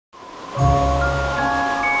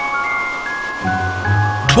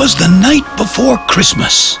'Twas the night before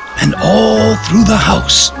Christmas, and all through the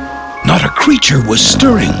house, not a creature was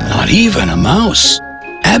stirring, not even a mouse.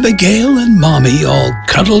 Abigail and Mommy all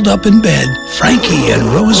cuddled up in bed, Frankie and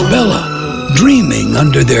Rosabella dreaming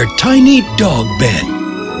under their tiny dog bed.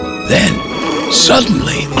 Then,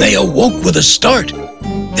 suddenly, they awoke with a start.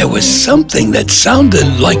 There was something that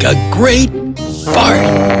sounded like a great fart.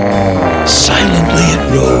 Silently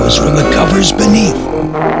it rose from the covers beneath,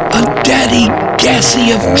 a daddy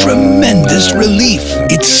gassy of tremendous relief.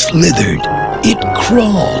 It slithered, it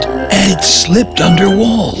crawled, and it slipped under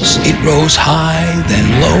walls. It rose high,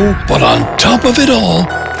 then low, but on top of it all,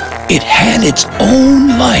 it had its own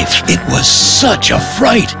life. It was such a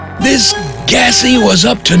fright. This Gassy was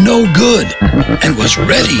up to no good and was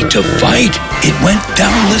ready to fight. It went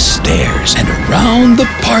down the stairs and around the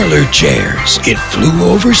parlor chairs. It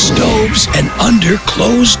flew over stoves and under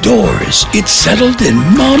closed doors. It settled in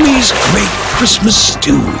Mommy's great Christmas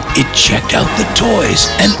stew. It checked out the toys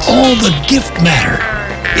and all the gift matter.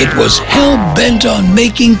 It was hell-bent on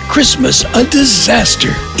making Christmas a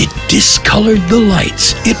disaster. It discolored the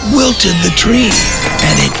lights, it wilted the tree,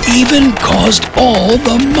 and it even caused all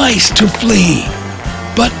the mice to flee.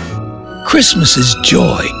 But Christmas is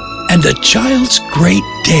joy and a child's great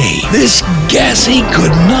day. This Gassy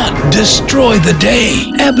could not destroy the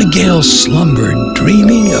day. Abigail slumbered,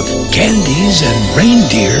 dreaming of candies and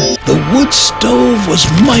reindeer. The wood stove was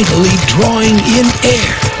mightily drawing in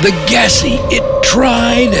air. The Gassy, it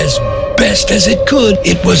tried as best as it could.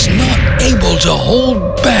 It was not able to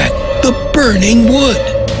hold back the burning wood.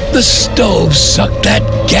 The stove sucked that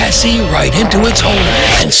Gassy right into its hole,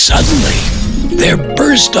 and suddenly there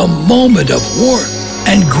burst a moment of warmth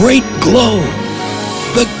and great glow.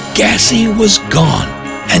 The Gassy was gone,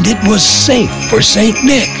 and it was safe for St.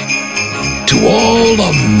 Nick. To all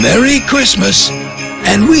a Merry Christmas,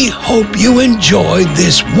 and we hope you enjoyed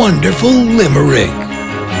this wonderful limerick.